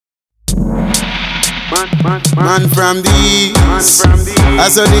Man from the east,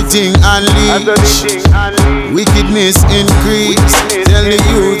 as a the thing unleash, wickedness increase. Tell the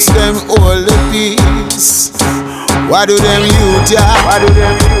youths them all the peace. Why do them youth ya?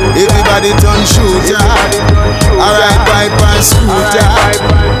 Everybody turn shooter. Alright, pipe and scooter.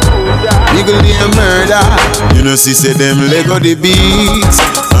 Nigga a murder. You know see say them Lego the beats.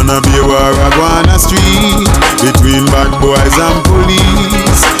 And a be a war a go on a street between bad boys and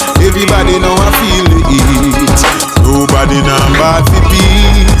police. Everybody know I feel the heat. Nobody know bad for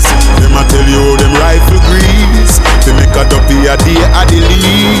peace. Them a tell you how them rifle grease. To make a duppy a day at the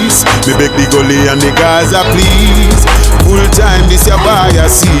least. Me beg the gully and the Gaza please. Full time this your buyer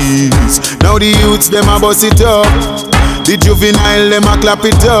sees. Now the youths them a bust it up. The juvenile them a clap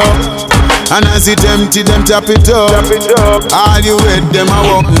it up. And as it empty them tap it up. All you head them a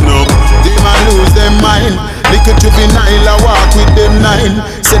walking up. Them a lose them mind. Little juvenile a walk with them 9.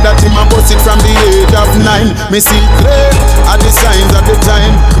 Said that him a bust it from the age of 9. Me see clear at the signs of the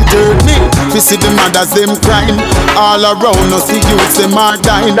time. It hurt me, we see the mothers them crying. All around us the youths them are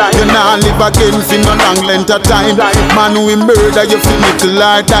dying. You nah live again for no long length of time. Man we murder you for nickel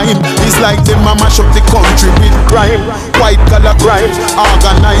or dime. It's like them a mash up the country with crime. White collar crime,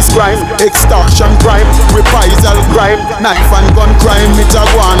 organized crime, extortion crime, reprisal crime, knife and gun crime. It a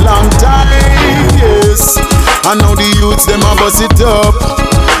go on long time, yes. And now the youths them a bust it up.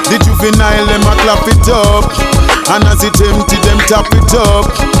 The juvenile them a clap it up. And as it empty them tap it up.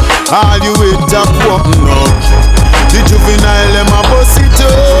 All you wait tap walking up. The juvenile them a bust it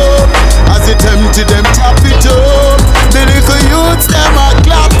up. As it empty them tap it up. The little youths them a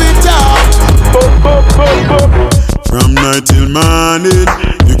clap it up. From night till morning,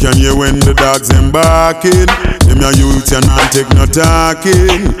 you can hear when the dogs them barking. Them your youths you not take no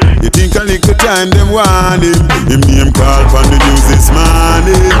talking. You think a little time them want him. Him name call from the news this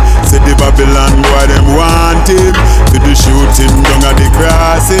morning. Say the Babylon boy them want him. To the shooting down at the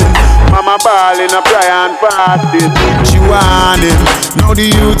crossing. Mama ballin' a prayer and fasting. She want him. Now the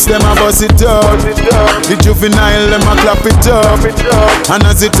youths them a bust it up. The juvenile them a clap it up. And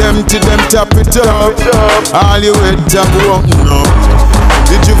as it empty them tap it up. All you head tap walking up.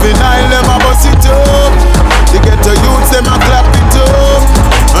 The juvenile them a bust it up. The ghetto youths them a clap it up.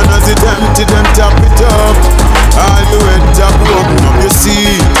 And as it empty them tap it up. All you head tap walking up. You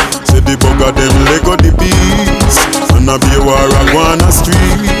see, say the bugger them Lego the beast. And a be a war a go on a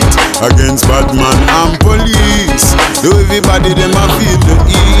street against Batman and police. Do everybody them a feel the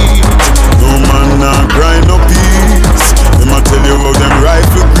heat. No man nah cry no peace. Them a tell you how them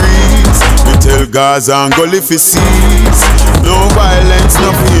rifle grease. Me tell Gaza and Gully fi cease. No violence,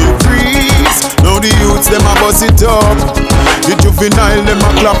 no increase. Now the youths them a bust it up. The juvenile them a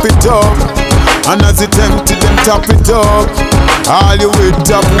clap it up. And as it empty them tap it up. All you wait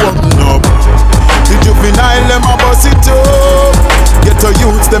tap walking up. The juvenile them a bust it up. Get the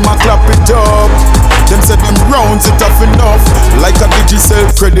youths them a clap it up. Them said them rounds it off enough. Like a digital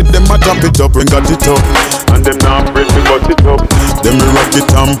credit them a drop it up and got it up. And them now afraid to bust it up. Then we rock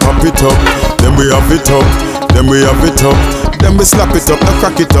it and pop it up. Then we have it up. Then we have it up. Then we slap it up, no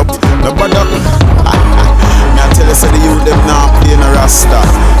crack it up. No bother. Me I tell you say the youth them now playing a rasta.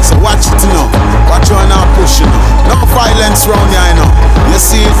 So watch it you know. Watch you now push you know. No violence round here you know. You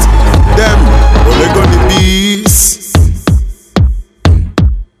see it?